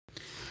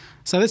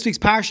So this week's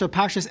parsha,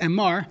 Parshas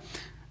Emor,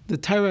 the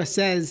Torah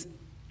says,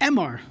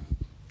 Emor,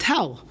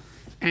 tell.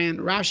 And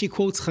Rashi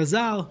quotes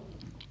Chazal,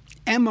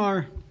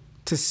 Emor,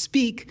 to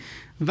speak,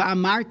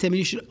 Va'amartem, and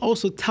you should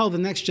also tell the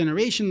next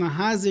generation,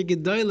 Lahazir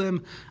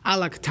Gedolim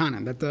ala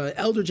Ketanim, that the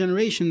elder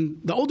generation,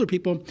 the older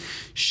people,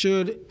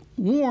 should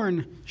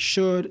warn,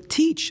 should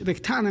teach the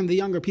Ketanim, the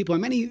younger people.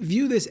 And many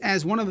view this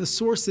as one of the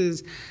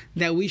sources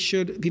that we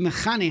should be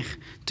mechanech,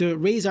 to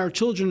raise our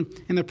children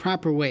in the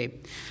proper way.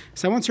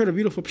 So I once heard a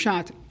beautiful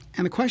pshat,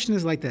 and the question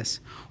is like this: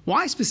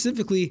 why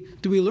specifically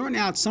do we learn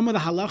out some of the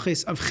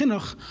halachas of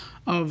chinuch,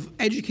 of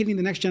educating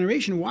the next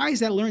generation? Why is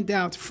that learned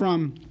out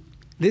from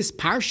this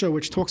parsha,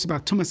 which talks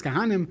about Tumas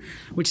Kahanim,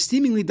 which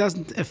seemingly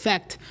doesn't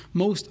affect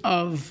most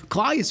of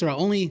Klal Yisrael?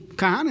 Only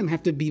Kahanim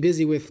have to be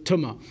busy with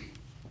Tumah.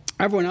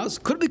 Everyone else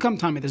could become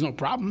Tameh. There's no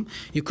problem.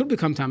 You could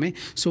become Tameh.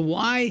 So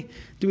why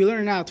do we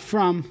learn it out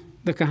from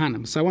the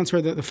Kahanim? So I once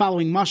heard the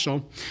following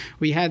mashal.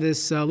 We had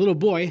this little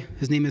boy.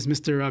 His name is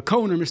Mr.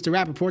 Cohen or Mr.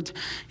 Rappaport.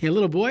 He had a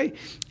little boy,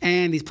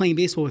 and he's playing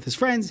baseball with his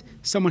friends.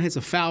 Someone hits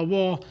a foul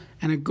ball,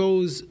 and it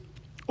goes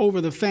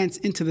over the fence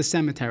into the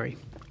cemetery.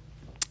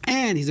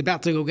 And he's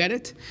about to go get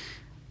it,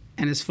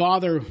 and his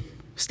father,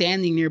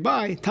 standing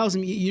nearby, tells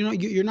him,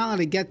 you're not allowed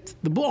to get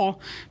the ball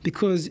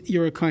because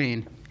you're a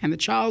Kohen. And the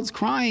child's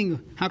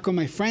crying, how come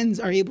my friends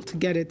are able to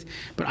get it,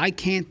 but I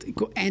can't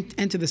go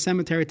enter the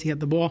cemetery to get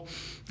the ball?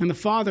 And the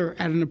father,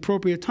 at an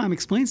appropriate time,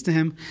 explains to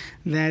him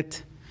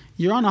that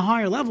you're on a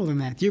higher level than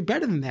that. You're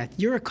better than that.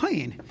 You're a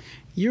Kohen.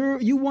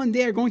 You one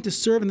day are going to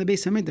serve in the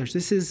Beis HaMikdash.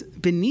 This is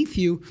beneath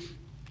you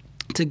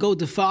to go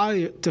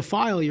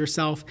defile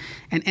yourself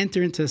and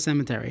enter into a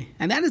cemetery.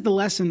 And that is the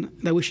lesson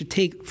that we should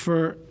take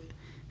for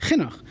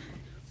chinuch.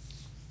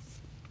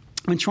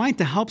 When trying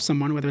to help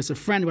someone, whether it's a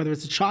friend, whether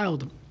it's a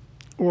child,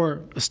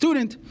 or a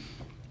student,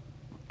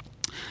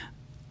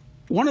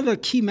 one of the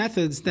key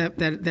methods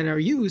that are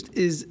used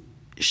is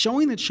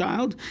showing the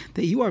child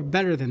that you are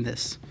better than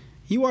this.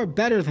 You are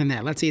better than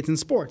that. Let's say it's in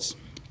sports.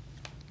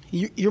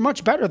 You're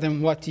much better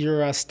than what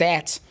your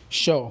stats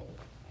show.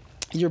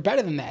 You're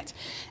better than that.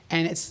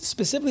 And it's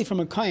specifically from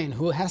a Kohen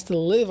who has to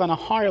live on a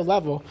higher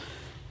level.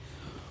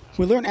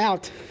 We learn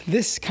out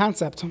this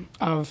concept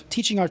of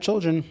teaching our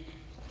children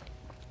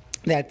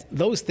that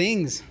those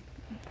things,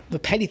 the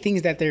petty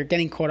things that they're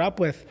getting caught up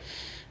with,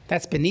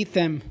 that's beneath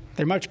them.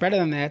 They're much better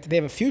than that. They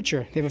have a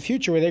future. They have a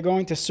future where they're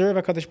going to serve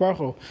HaKadosh Baruch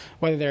Hu,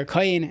 whether they're a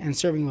Kohen and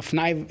serving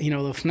L'fnai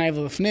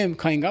L'Fnim,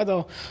 Kohen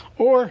Gadol,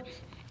 or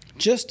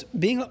just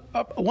being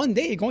one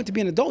day you're going to be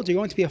an adult, you're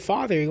going to be a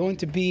father, you're going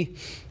to be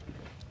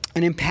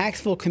an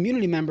impactful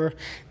community member.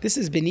 This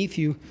is beneath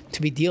you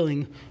to be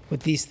dealing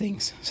with these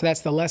things. So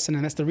that's the lesson,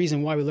 and that's the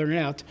reason why we learn it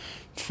out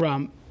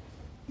from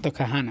the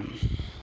Kahanim.